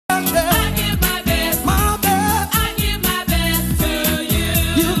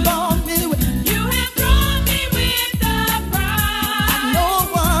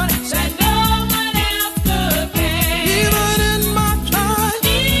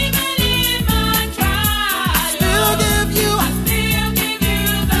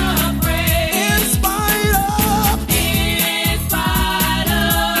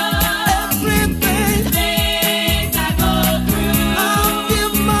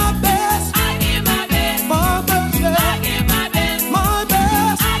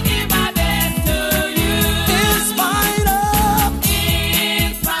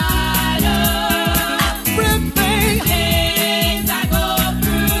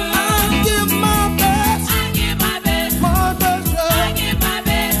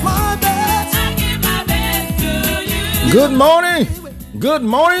Good morning. Good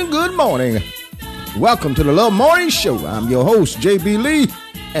morning. Good morning. Welcome to the Love Morning Show. I'm your host, JB Lee.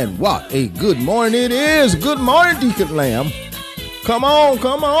 And what a good morning it is. Good morning, Deacon Lamb. Come on,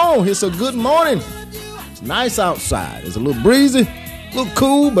 come on. It's a good morning. It's nice outside. It's a little breezy, a little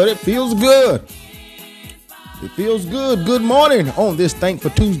cool, but it feels good. It feels good. Good morning on this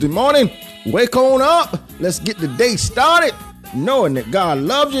Thankful Tuesday morning. Wake on up. Let's get the day started. Knowing that God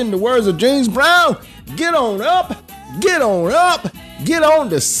loves you. In the words of James Brown, get on up, get on up, get on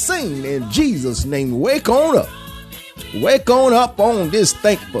the scene in Jesus' name. Wake on up. Wake on up on this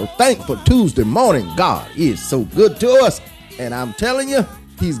thankful Tuesday morning. God is so good to us. And I'm telling you,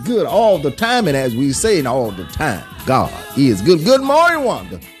 he's good all the time. And as we say all the time, God is good. Good morning,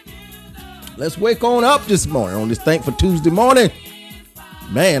 Wanda. Let's wake on up this morning on this thankful Tuesday morning.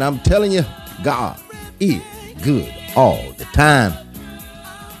 Man, I'm telling you, God is good all the time.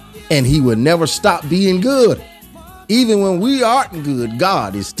 And he will never stop being good. Even when we aren't good,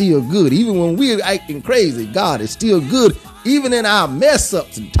 God is still good. Even when we're acting crazy, God is still good. Even in our mess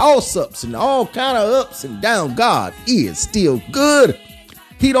ups and toss ups and all kind of ups and downs, God is still good.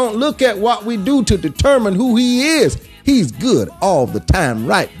 He don't look at what we do to determine who he is. He's good all the time,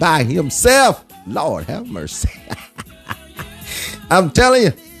 right by himself. Lord have mercy. I'm telling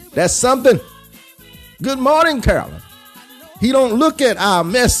you, that's something. Good morning, Carolyn. He don't look at our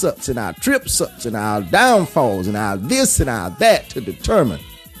mess ups and our trips ups and our downfalls and our this and our that to determine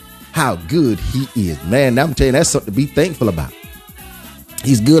how good he is. Man, I'm telling you, that's something to be thankful about.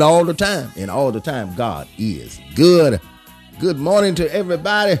 He's good all the time, and all the time God is good. Good morning to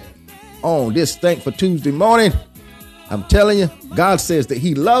everybody on this Thankful Tuesday morning. I'm telling you, God says that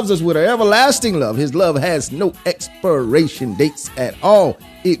he loves us with an everlasting love. His love has no expiration dates at all.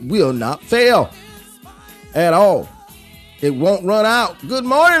 It will not fail at all. It won't run out. Good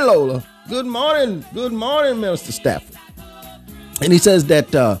morning, Lola. Good morning, Minister Stafford. And he says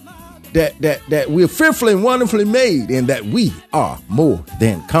that that we're fearfully and wonderfully made, and that we are more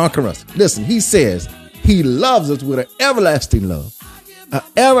than conquerors. Listen, he says he loves us with an everlasting love,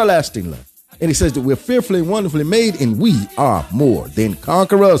 And he says that we're fearfully and wonderfully made, and we are more than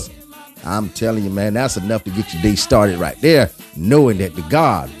conquerors. I'm telling you, man, that's enough to get your day started right there, knowing that the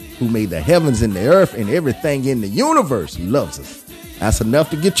God who made the heavens and the earth and everything in the universe loves us. That's enough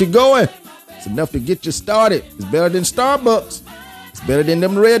to get you going. It's enough to get you started. It's better than Starbucks. It's better than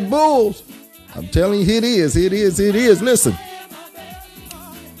them Red Bulls. I'm telling you, it is. Listen,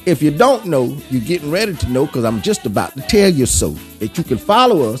 if you don't know, you're getting ready to know, because I'm just about to tell you so, that you can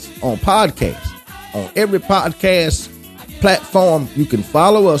follow us on podcasts. On every podcast platform, you can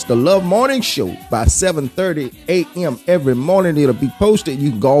follow us, the Love Morning Show, by 7:30 a.m. every morning. It'll be posted.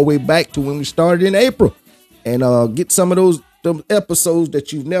 You can go all the way back to when we started in April and get some of those episodes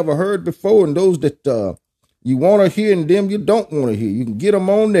that you've never heard before, and those that you want to hear and them you don't want to hear. You can get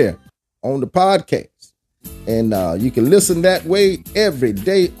them on there on the podcast. And you can listen that way every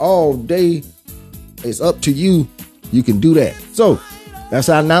day, all day. It's up to you. You can do that. So that's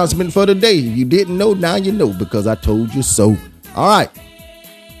our announcement for today. If you didn't know, now you know, because I told you so. All right.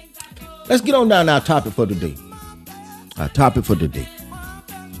 Let's get on down to our topic for today. Our topic for today.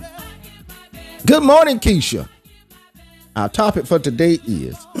 Good morning, Keisha. Our topic for today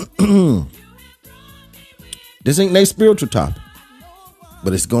is, this ain't no spiritual topic,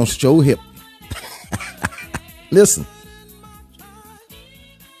 but it's going to show hip. Listen,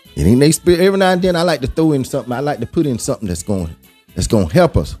 it ain't no spirit. Every now and then I like to throw in something. I like to put in something that's going to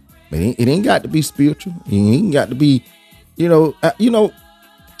help us. But it ain't got to be spiritual. It ain't got to be, the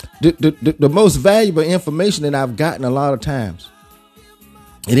most valuable information that I've gotten a lot of times.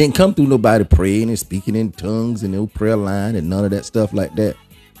 It didn't come through nobody praying and speaking in tongues and no prayer line and none of that stuff like that.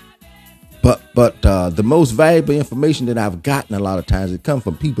 But the most valuable information that I've gotten a lot of times, it comes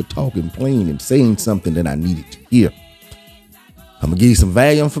from people talking plain and saying something that I needed to hear. I'm going to give you some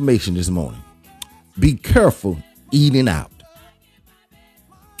valuable information this morning. Be careful eating out.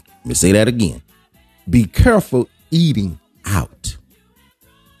 Let me say that again. Be careful eating out.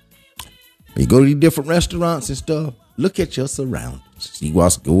 When you go to these different restaurants and stuff, look at your surroundings. See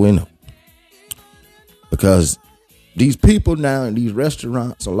what's going on. Because these people now in these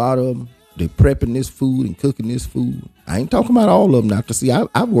restaurants, a lot of them, they're prepping this food and cooking this food. I ain't talking about all of them now, because see,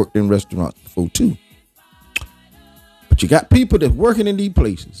 I've worked in restaurants before too. But you got people that's working in these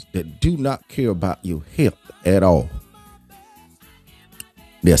places that do not care about your health at all.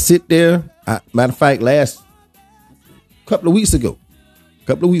 They'll sit there. Matter of fact, last couple of weeks ago,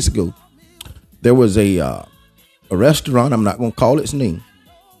 there was a restaurant. I'm not going to call its name.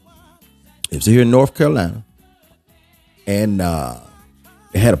 It was here in North Carolina. And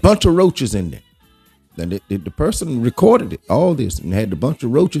it had a bunch of roaches in there. And the person recorded it, all this, and had a bunch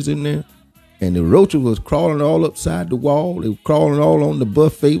of roaches in there. And the roaches was crawling all upside the wall. They were crawling all on the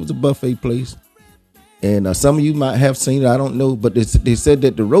buffet. It was a buffet place. And some of you might have seen it, I don't know. But they said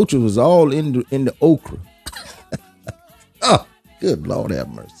that the roaches was all in the okra. Oh, good Lord have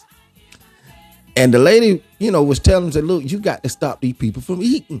mercy. And the lady, was telling them, said, look, you got to stop these people from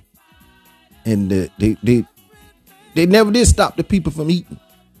eating. And they never did stop the people from eating.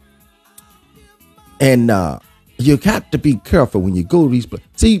 And you got to be careful when you go to these places.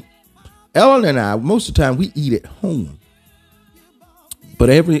 See, Ellen and I, most of the time, we eat at home. But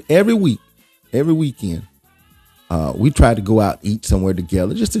every weekend, we try to go out and eat somewhere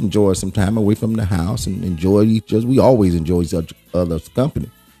together, just enjoy some time away from the house and enjoy each other. We always enjoy each other's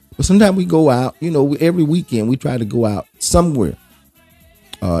company. But sometimes we go out, every weekend we try to go out somewhere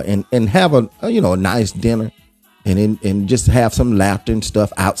and have a nice dinner and just have some laughter and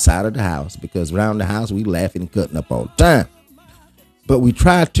stuff outside of the house, because around the house we laughing and cutting up all the time. But we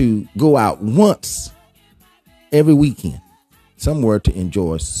try to go out once every weekend somewhere to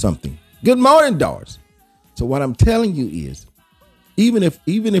enjoy something. Good morning, Doris. So what I'm telling you is, even if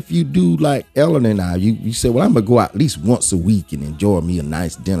you do like Ellen and I, you say, well, I'm going to go out at least once a week and enjoy me a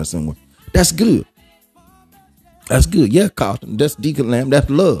nice dinner somewhere. That's good. That's good. Yeah, Carlton, that's Deacon Lamb, that's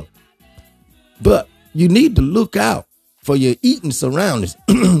love. But you need to look out for your eating surroundings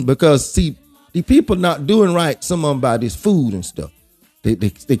because, see, the people not doing right, some of them by this food and stuff.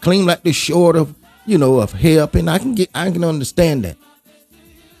 They claim like they're short of, of help, and I can understand that.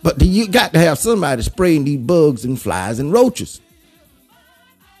 But you got to have somebody spraying these bugs and flies and roaches.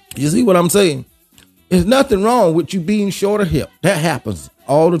 You see what I'm saying? There's nothing wrong with you being short of help. That happens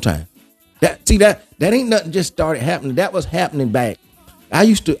all the time. That ain't nothing just started happening. That was happening back. I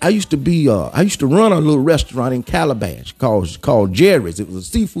used to run a little restaurant in Calabash called Jerry's. It was a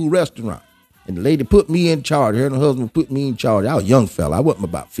seafood restaurant. And the lady put me in charge. Her and her husband put me in charge. I was a young fella. I wasn't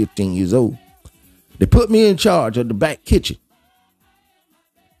about 15 years old. They put me in charge of the back kitchen.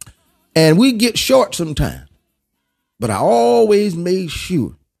 And we get short sometimes. But I always made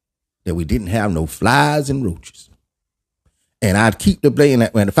sure that we didn't have no flies and roaches. And I'd keep the blame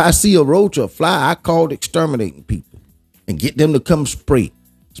that way. And if I see a roach or a fly, I called exterminating people and get them to come spray.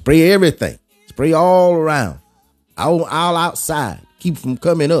 Spray everything. Spray all around. All outside. Keep from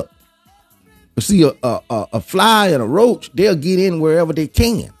coming up. But see, a fly and a roach, they'll get in wherever they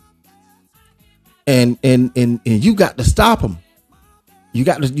can. And you got to stop them. You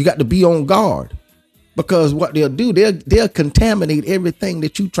got to be on guard, because what they'll do, they'll contaminate everything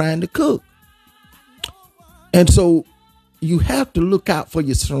that you're trying to cook. And so you have to look out for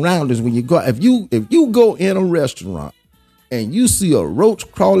your surroundings when you go. If you go in a restaurant and you see a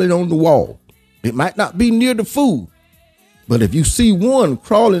roach crawling on the wall, it might not be near the food, but if you see one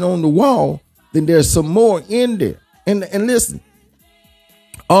crawling on the wall, then there's some more in there. And listen,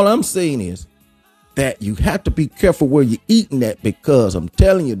 all I'm saying is that you have to be careful where you're eating at, because I'm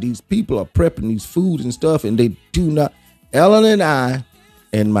telling you, these people are prepping these foods and stuff, and they do not. Ellen and I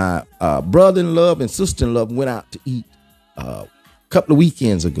and my brother-in-law and sister-in-law went out to eat a couple of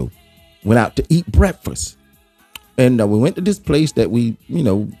weekends ago. Went out to eat breakfast. And we went to this place that we,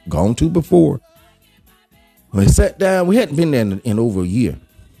 gone to before. We sat down. We hadn't been there in over a year.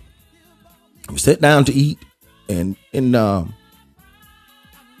 We sat down to eat, and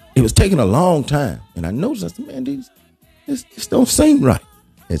it was taking a long time. And I noticed, I said, man, this don't seem right.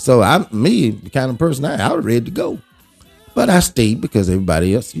 And so the kind of person I was ready to go. But I stayed because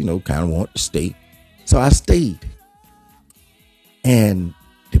everybody else, kind of wanted to stay. So I stayed. And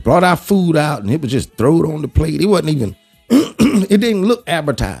they brought our food out, and it was just thrown on the plate. It wasn't even, it didn't look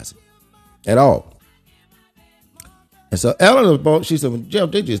appetizing at all. And so Ellen, she said, well,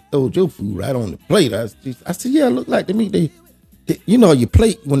 Jeff, they just threw your food right on the plate. I said, yeah, it looked like to me, they your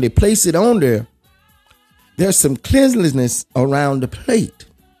plate, when they place it on there, there's some cleanliness around the plate.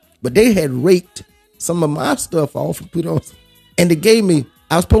 But they had raked some of my stuff off and put on. And they gave me,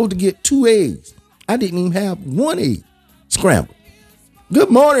 I was supposed to get 2 eggs. I didn't even have 1 egg scrambled. Good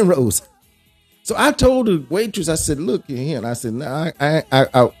morning, Rose. So I told the waitress, I said, look here. And I said, no,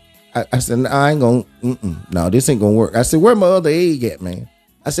 I said, no, I ain't going to, no, this ain't going to work. I said, where my other egg at, man?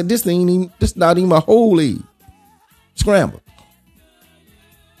 I said, this not even a whole egg scrambled.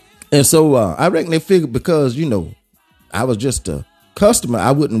 And so I reckon they figured because, I was just a customer,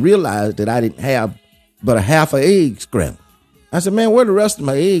 I wouldn't realize that I didn't have but a half an egg scrambled. I said, man, where the rest of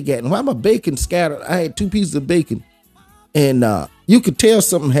my egg at? And why my bacon scattered? I had 2 pieces of bacon. And you could tell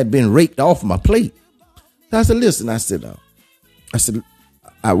something had been raked off my plate. So I said, listen, I said,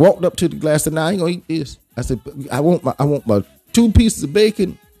 I walked up to the glass and I ain't gonna eat this. I said, I want my 2 pieces of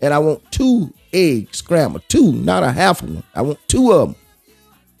bacon And I want 2 eggs scrambled. 2, not a half one. I want 2 of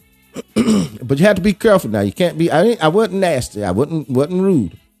them. But you have to be careful now. You can't be. I wasn't nasty. I wasn't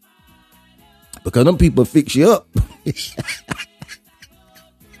rude. Because them people fix you up.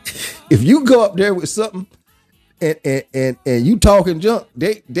 If you go up there with something and you talking junk,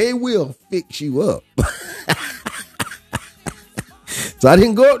 they will fix you up. So I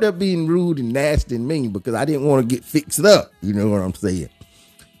didn't go up there being rude and nasty and mean because I didn't want to get fixed up. You know what I'm saying?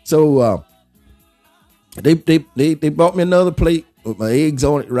 So they bought me another plate with my eggs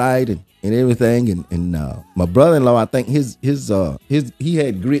on it right and everything. And my brother-in-law, I think he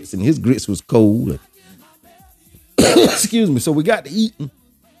had grits and his grits was cold. Excuse me. So we got to eating.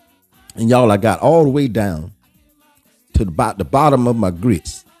 And y'all, I got all the way down to about the bottom of my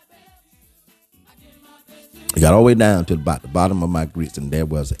grits. I got all the way down to about the bottom of my grits, and there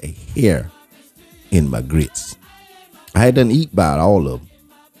was a hair in my grits. I had done eat about all of them.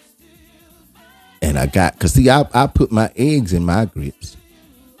 And cause see, I put my eggs in my grits.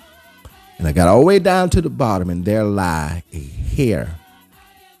 And I got all the way down to the bottom, and there lie a hair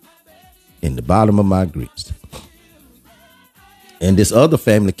in the bottom of my grits. And this other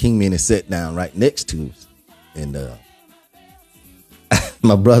family came in and sat down right next to us. And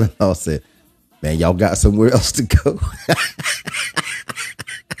my brother-in-law said, man, y'all got somewhere else to go.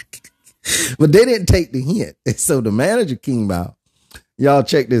 But they didn't take the hint. And so the manager came out. Y'all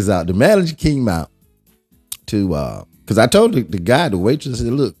check this out. The manager came out to, because I told the guy, the waitress, I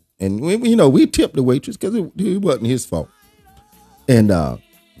said, look, and we tipped the waitress because it wasn't his fault. And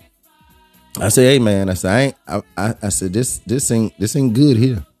I said, hey man, I said, I said, this ain't good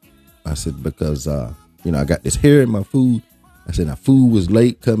here. I said, because, I got this hair in my food. I said, our food was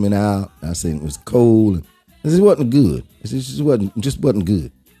late coming out. I said, it was cold. And this wasn't good. It just wasn't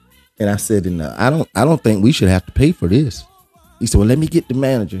good. And I said, I don't think we should have to pay for this. He said, well, let me get the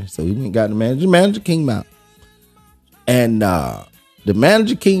manager. So he went and got the manager. The manager came out. And the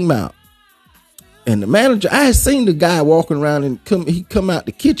manager came out. And the manager, I had seen the guy walking around and he come out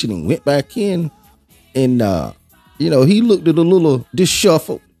the kitchen and went back in. And, he looked at a little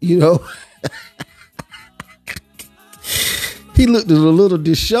disheveled, He looked at a little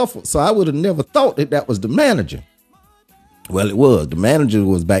disheveled. So I would have never thought that was the manager. Well, it was. The manager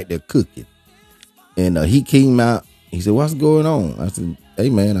was back there cooking. And he came out. He said, what's going on? I said, hey,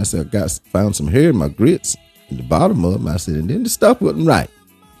 man, I said, I found some hair in my grits in the bottom of them. I said, and then the stuff wasn't right.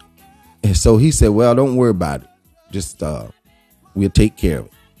 And so he said, well, don't worry about it. Just we'll take care of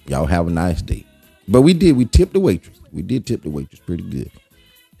it. Y'all have a nice day. But we did. We tipped the waitress. We did tip the waitress pretty good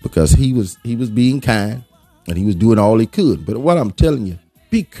because he was being kind and he was doing all he could. But what I'm telling you,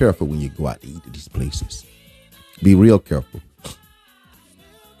 be careful when you go out to eat at these places. Be real careful.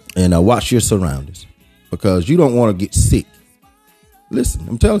 And watch your surroundings because you don't want to get sick. Listen,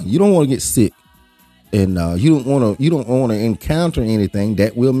 I'm telling you, you don't want to get sick. And you don't want to encounter anything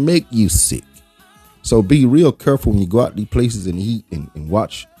that will make you sick. So be real careful when you go out to these places and eat and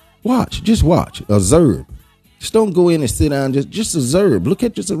watch. Just watch. Observe. Just don't go in and sit down. Just observe. Look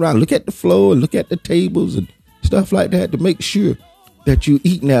at your surroundings. Look at the floor. Look at the tables and stuff like that to make sure that you're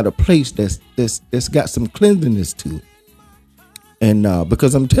eating at a place that's got some cleanliness to it. And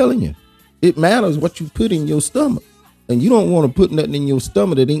because I'm telling you, it matters what you put in your stomach. And you don't want to put nothing in your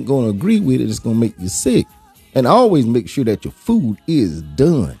stomach that ain't going to agree with it. It's going to make you sick. And always make sure that your food is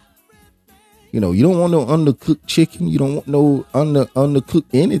done. You don't want no undercooked chicken. You don't want no undercooked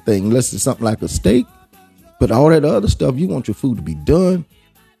anything unless it's something like a steak. But all that other stuff, you want your food to be done.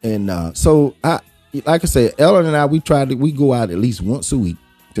 And so, like I said, Ellen and I, we go out at least once a week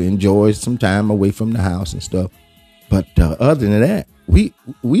to enjoy some time away from the house and stuff. But other than that, we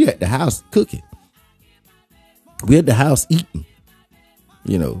at the house cooking. We at the house eating,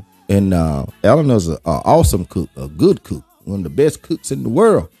 and Eleanor's an awesome cook, a good cook, one of the best cooks in the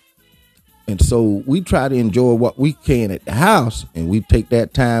world. And so we try to enjoy what we can at the house. And we take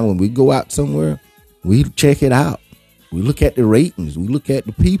that time when we go out somewhere, we check it out. We look at the ratings. We look at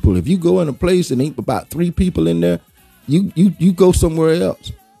the people. If you go in a place and ain't about 3 people in there, you go somewhere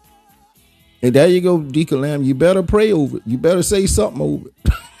else. And there you go, Deacon Lamb. You better pray over it. You better say something over it.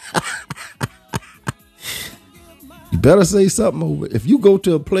 You better say something over it. If you go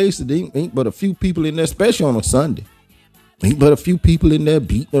to a place that ain't but a few people in there, especially on a Sunday, ain't but a few people in there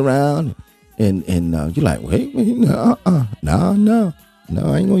beating around, and you're like, wait, no, I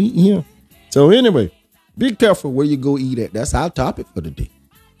ain't gonna eat here. So anyway, be careful where you go eat at. That's our topic for the day.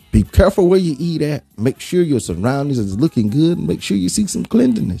 Be careful where you eat at. Make sure your surroundings is looking good, and make sure you see some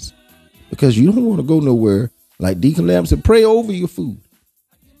cleanliness, because you don't want to go nowhere. Like Deacon Lamb said, pray over your food.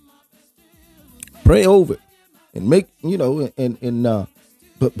 Pray over it. And make,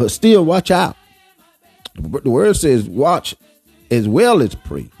 But still watch out. The word says watch as well as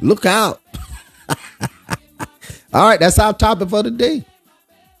pray. Look out. All right, that's our topic for the day.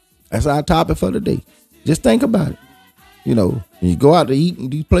 That's our topic for the day. Just think about it. You know, when you go out to eat in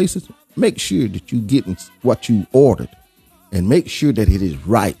these places, make sure that you're getting what you ordered and make sure that it is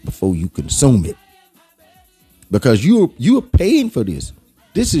right before you consume it. Because you're paying for this.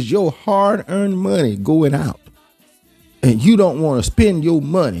 This is your hard-earned money going out. And you don't want to spend your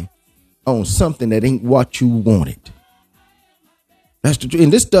money on something that ain't what you wanted. That's the truth.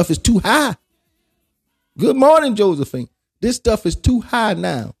 And this stuff is too high. Good morning, Josephine. This stuff is too high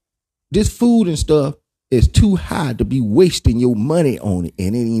now. This food and stuff is too high to be wasting your money on it,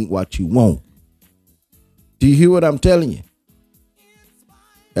 and it ain't what you want. Do you hear what I'm telling you?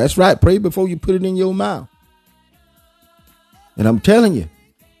 That's right. Pray before you put it in your mouth. And I'm telling you,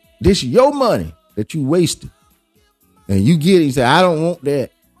 this is your money that you wasted. And you get it and say, I don't want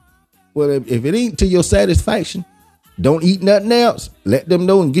that. Well, if it ain't to your satisfaction, don't eat nothing else. Let them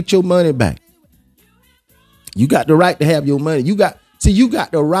know and get your money back. You got the right to have your money. You got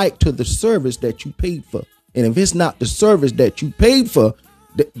the right to the service that you paid for. And if it's not the service that you paid for,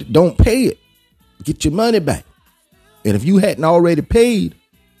 don't pay it. Get your money back. And if you hadn't already paid,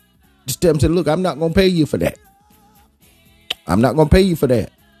 just tell them, say, look, I'm not going to pay you for that. I'm not going to pay you for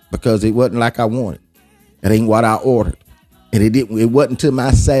that because it wasn't like I wanted. It ain't what I ordered. And it wasn't to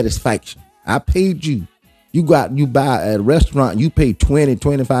my satisfaction. I paid you. You buy at a restaurant, you pay $20,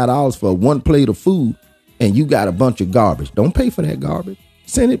 $25 for one plate of food, and you got a bunch of garbage. Don't pay for that garbage.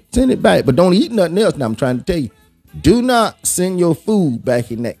 Send it back. But don't eat nothing else. Now I'm trying to tell you, do not send your food back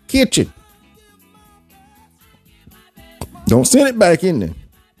in that kitchen. Don't send it back in there.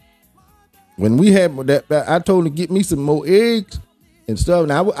 When we had that, I told him to get me some more eggs and stuff.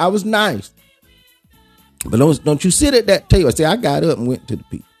 And I was nice. But don't you sit at that table. I say, I got up and went to the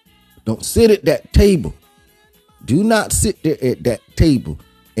people. Don't sit at that table. Do not sit there at that table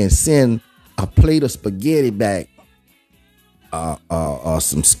and send a plate of spaghetti back, or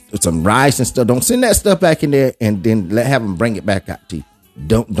some rice and stuff. Don't send that stuff back in there and then have them bring it back out to you.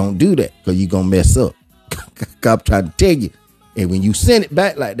 Don't do that because you're gonna mess up. I'm trying to tell you. And when you send it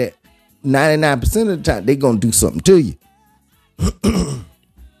back like that, 99% of the time they're gonna do something to you.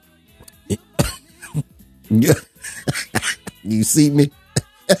 You see me?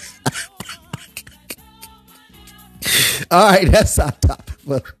 All right, that's our topic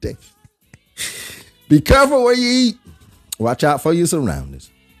for today. Be careful where you eat. Watch out for your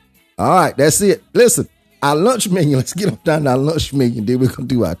surroundings. All right, that's it. Listen, our lunch menu. Let's get on down to our lunch menu. Then we're gonna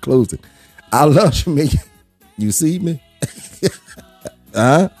do our closing. Our lunch menu. You see me?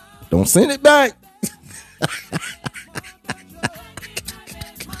 Don't send it back.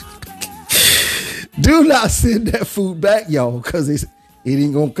 Do not send that food back, y'all, because it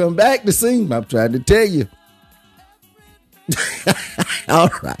ain't gonna come back the same. I'm trying to tell you. All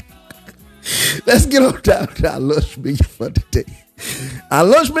right. Let's get on down to our lunch menu for today. Our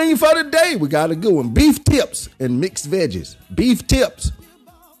lunch menu for today, we got a good one. Beef tips and mixed veggies. Beef tips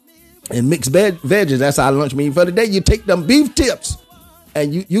and mixed veggies. That's our lunch menu for today. You take them beef tips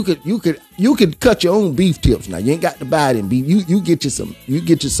and you could cut your own beef tips. Now you ain't got to buy it in beef. You get you some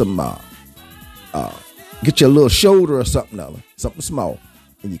get your little shoulder or something small,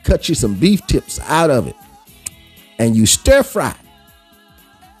 and you cut you some beef tips out of it, and you stir fry.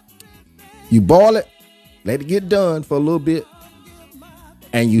 You boil it, let it get done for a little bit,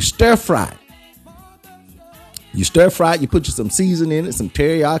 and you stir fry. You stir fry it. You put some seasoning in it, some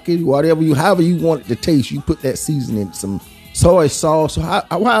teriyaki, however you want it to taste. You put that seasoning in it, some soy sauce,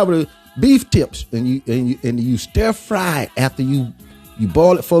 however beef tips, and you stir fry it after you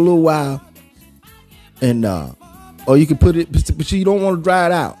boil it for a little while. And or you can put it, but you don't want to dry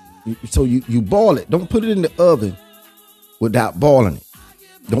it out. So you boil it. Don't put it in the oven without boiling it.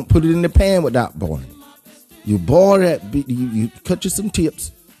 Don't put it in the pan without boiling it. You boil that. You cut you some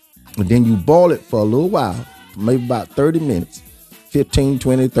tips, and then you boil it for a little while, maybe about 30 minutes, 15,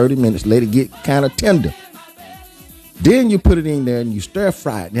 20, 30 minutes. Let it get kind of tender. Then you put it in there and you stir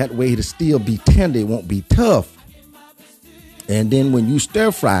fry it. That way it'll still be tender. It won't be tough. And then when you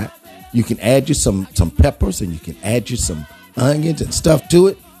stir fry it, you can add you some peppers, and you can add you some onions and stuff to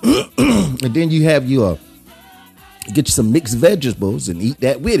it. And then you have get you some mixed vegetables and eat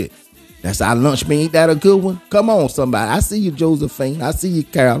that with it. That's our lunch menu. Ain't that a good one? Come on, somebody. I see you, Josephine. I see you,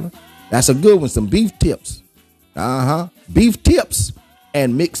 Carolyn. That's a good one. Some beef tips. Beef tips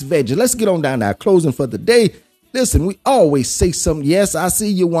and mixed veggies. Let's get on down to our closing for the day. Listen, we always say something. Yes, I see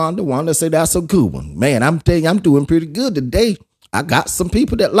you, Wanda. Wanda say that's a good one. Man, I'm telling you, I'm doing pretty good today. I got some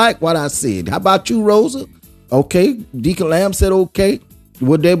people that like what I said. How about you, Rosa? Okay. Deacon Lamb said okay.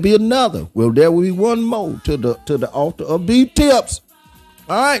 Will there be another? Will there be one more to the altar of B-Tips?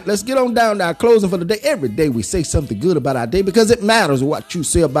 All right, let's get on down to our closing for the day. Every day we say something good about our day because it matters what you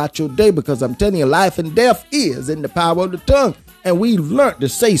say about your day, because I'm telling you, life and death is in the power of the tongue. And we learned to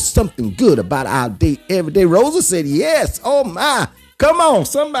say something good about our day every day. Rosa said yes. Oh, my. Come on,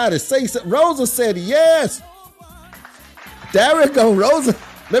 somebody say something. Rosa said yes. There we go, Rosa.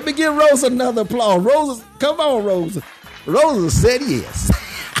 Let me give Rosa another applause. Rosa, come on, Rosa. Rosa said yes.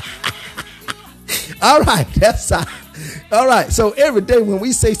 All right, that's all right. So every day when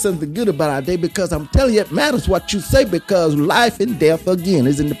we say something good about our day, because I'm telling you, it matters what you say, because life and death, again,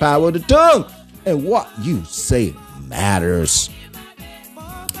 is in the power of the tongue. And what you say matters.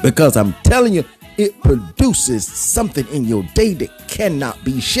 Because I'm telling you, it produces something in your day that cannot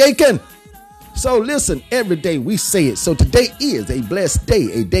be shaken. So listen, every day we say it. So today is a blessed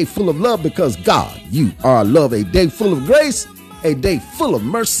day, a day full of love, because God, you are love, a day full of grace, a day full of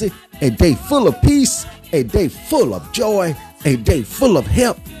mercy, a day full of peace, a day full of joy, a day full of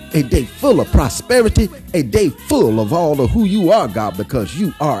help, a day full of prosperity, a day full of all of who you are, God, because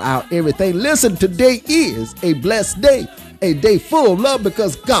you are our everything. Listen, today is a blessed day, a day full of love,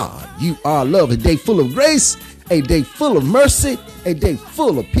 because God, you are love, a day full of grace, a day full of mercy, a day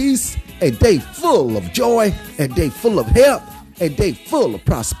full of peace, a day full of joy, a day full of help, a day full of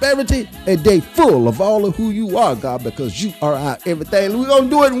prosperity, a day full of all of who you are, God, because you are our everything. We're going to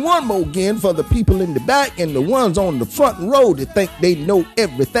do it one more again for the people in the back and the ones on the front row that think they know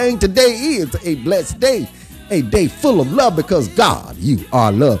everything. Today is a blessed day, a day full of love, because God, you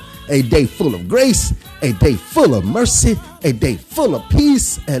are love, a day full of grace, a day full of mercy, a day full of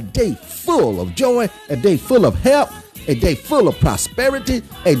peace, a day full of joy, a day full of help, a day full of prosperity,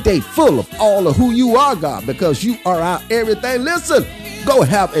 a day full of all of who you are, God, because you are our everything. Listen, go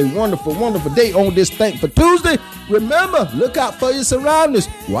have a wonderful, wonderful day on this Thankful Tuesday. Remember, look out for your surroundings.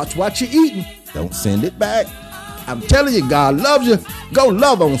 Watch what you're eating. Don't send it back. I'm telling you, God loves you. Go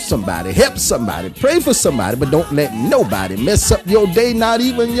love on somebody, help somebody, pray for somebody, but don't let nobody mess up your day, not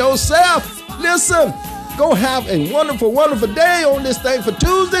even yourself. Listen, go have a wonderful, wonderful day on this Thankful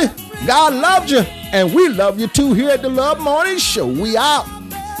Tuesday. God loves you, and we love you too here at the Love Morning Show. We out.